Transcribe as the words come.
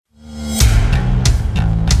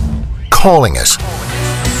Calling It.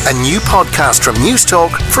 A new podcast from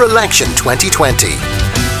Newstalk for election 2020.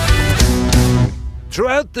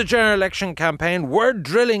 Throughout the general election campaign, we're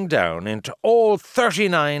drilling down into all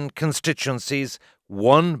 39 constituencies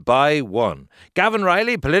one by one. Gavan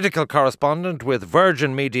Reilly, political correspondent with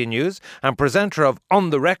Virgin Media News and presenter of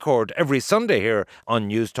On the Record every Sunday here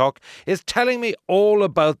on Newstalk, is telling me all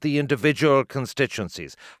about the individual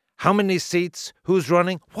constituencies. How many seats, who's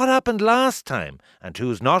running, what happened last time, and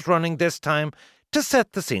who's not running this time, to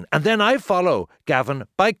set the scene. And then I follow Gavan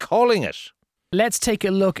by calling it. Let's take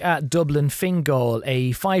a look at Dublin Fingal,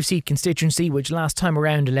 a 5-seat constituency which last time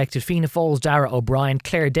around elected Fianna Fáil's Darragh O'Brien,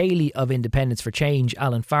 Claire Daly of Independence for Change,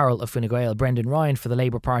 Alan Farrell of Fine Gael, Brendan Ryan for the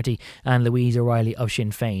Labour Party and Louise O'Reilly of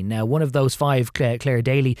Sinn Féin. Now, one of those five, Claire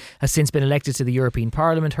Daly, has since been elected to the European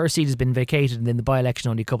Parliament. Her seat has been vacated, and in the by-election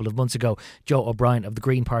only a couple of months ago, Joe O'Brien of the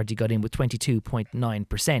Green Party got in with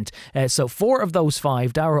 22.9%. So 4 of those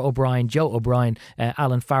 5, Darragh O'Brien, Joe O'Brien,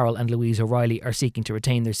 Alan Farrell and Louise O'Reilly, are seeking to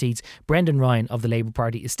retain their seats. Brendan Ryan of the Labour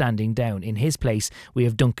Party is standing down. In his place, we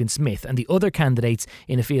have Duncan Smith, and the other candidates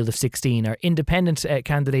in a field of 16 are independent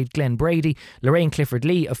candidate Glenn Brady, Lorraine Clifford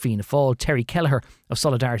Lee of Fianna Fáil, Terry Kelleher of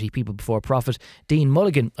Solidarity People Before Profit, Dean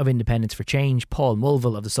Mulligan of Independence for Change, Paul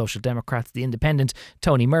Mulville of the Social Democrats, the Independent,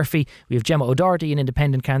 Tony Murphy. We have Gemma O'Doherty, an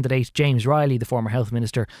independent candidate, James Riley, the former Health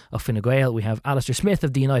Minister of Fine Gael. We have Alistair Smith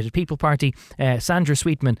of the United People Party, Sandra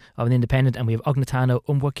Sweetman of an Independent, and we have Ognatano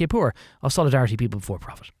Umwakipur of Solidarity People Before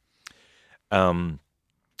Profit.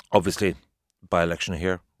 Obviously, by-election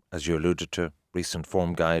here, as you alluded to, recent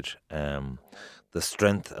form guide, the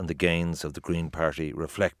strength and the gains of the Green Party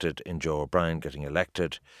reflected in Joe O'Brien getting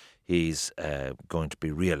elected. He's going to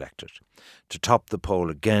be re-elected. To top the poll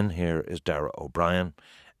again here is Darragh O'Brien.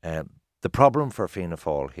 The problem for Fianna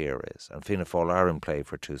Fáil here is, and Fianna Fáil are in play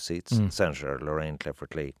for 2 seats, Senator Lorraine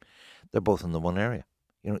Clifford Lee, they're both in the one area.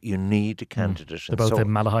 You know, you need a candidate. They're both the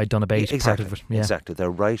Malahide Donabate exactly, part of it. Yeah. Exactly.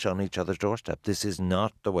 They're right on each other's doorstep. This is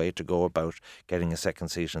not the way to go about getting a second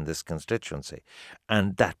seat in this constituency.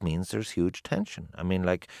 And that means there's huge tension. I mean,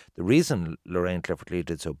 like, the reason Lorraine Clifford Lee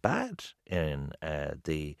did so bad in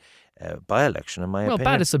the by-election, in my opinion...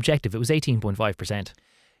 Well, bad is subjective. It was 18.5%.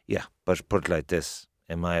 Yeah, but put it like this.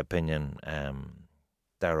 In my opinion,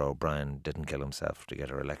 Darragh O'Brien didn't kill himself to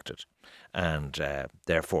get her elected, and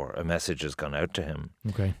therefore a message has gone out to him.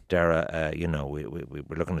 Okay, Darragh,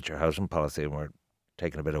 we're looking at your housing policy and we're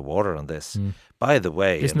taking a bit of water on this. By the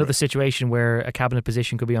way, there's another situation where a cabinet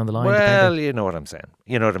position could be on the line. Well, you know what I'm saying.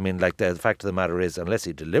 You know what I mean. Like, the fact of the matter is, unless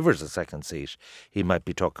he delivers a second seat, he might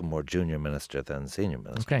be talking more junior minister than senior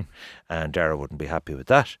minister. Okay, and Darragh wouldn't be happy with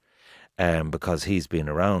that, because he's been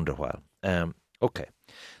around a while. Okay.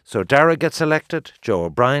 So Darragh gets elected, Joe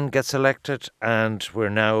O'Brien gets elected, and we're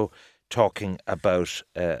now talking about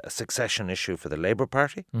a succession issue for the Labour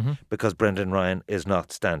Party because Brendan Ryan is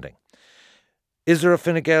not standing. Is there a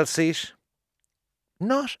Fine Gael seat?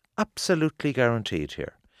 Not absolutely guaranteed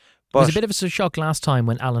here. But it was a bit of a shock last time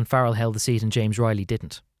when Alan Farrell held the seat and James Riley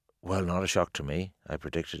didn't. Well, not a shock to me. I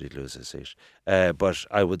predicted he'd lose his seat. But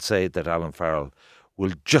I would say that Alan Farrell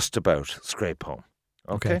will just about scrape home.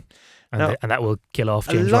 Okay. And that will kill off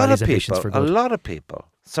James Riley's ambitions for good. A lot of people,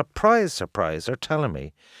 surprise, are telling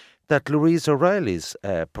me that Louise O'Reilly's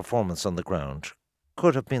performance on the ground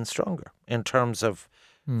could have been stronger in terms of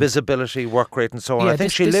visibility, work rate and so on. I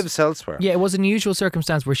think she lives elsewhere. Yeah, it was an unusual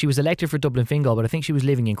circumstance where she was elected for Dublin Fingal, but I think she was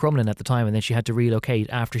living in Crumlin at the time, and then she had to relocate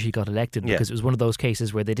after she got elected because it was one of those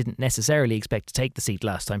cases where they didn't necessarily expect to take the seat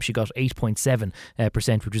last time. She got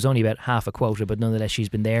 8.7%, which was only about half a quota, but nonetheless she's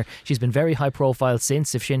been there. She's been very high profile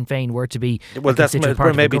since. If Sinn Féin were to be that's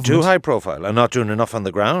maybe too high profile and not doing enough on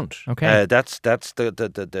the ground. Okay, that's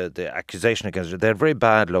the accusation against her. They had very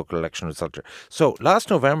bad local election results. So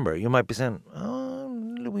last November you might be saying,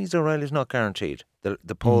 Louise O'Reilly's not guaranteed.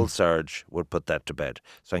 The poll surge would put that to bed.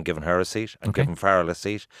 So I'm giving her a seat, I'm giving Farrell a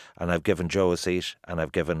seat, and I've given Joe a seat, and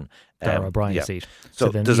I've given Darragh O'Brien a seat. So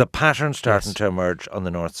there's a pattern starting to emerge on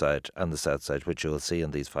the north side and the south side, which you'll see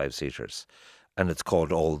in these 5-seaters, and it's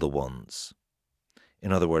called all the ones.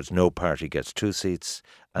 In other words, no party gets 2 seats,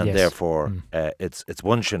 and therefore it's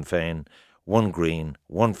one Sinn Féin, one Green,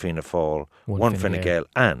 one Fianna Fáil, one Fine Gael,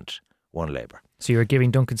 and one Labour. So you're giving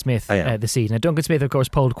Duncan Smith the seat. Now, Duncan Smith, of course,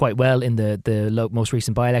 polled quite well in the most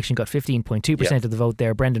recent by-election, got 15.2% of the vote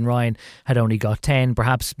there. Brendan Ryan had only got 10.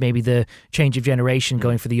 Perhaps maybe the change of generation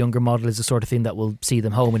going for the younger model is the sort of thing that will see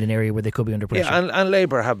them home in an area where they could be under pressure. Yeah, and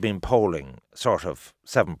Labour have been polling sort of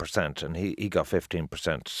 7%, and he got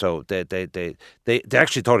 15%. So they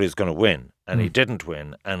actually thought he was going to win, and he didn't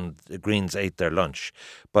win, and the Greens ate their lunch.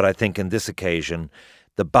 But I think in this occasion,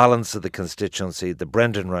 the balance of the constituency, the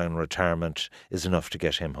Brendan Ryan retirement is enough to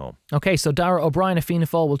get him home. OK, so Dara O'Brien of Fianna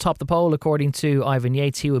Fáil will top the poll according to Ivan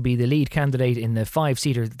Yates. He will be the lead candidate in the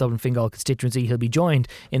 5-seater Dublin Fingal constituency. He'll be joined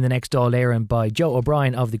in the next Dáil Éireann by Joe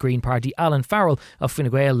O'Brien of the Green Party, Alan Farrell of Fine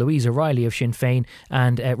Gael, Louise O'Reilly of Sinn Féin,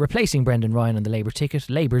 and replacing Brendan Ryan on the Labour ticket,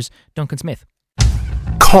 Labour's Duncan Smith.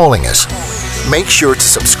 Calling it. Make sure to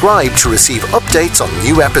subscribe to receive updates on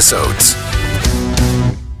new episodes.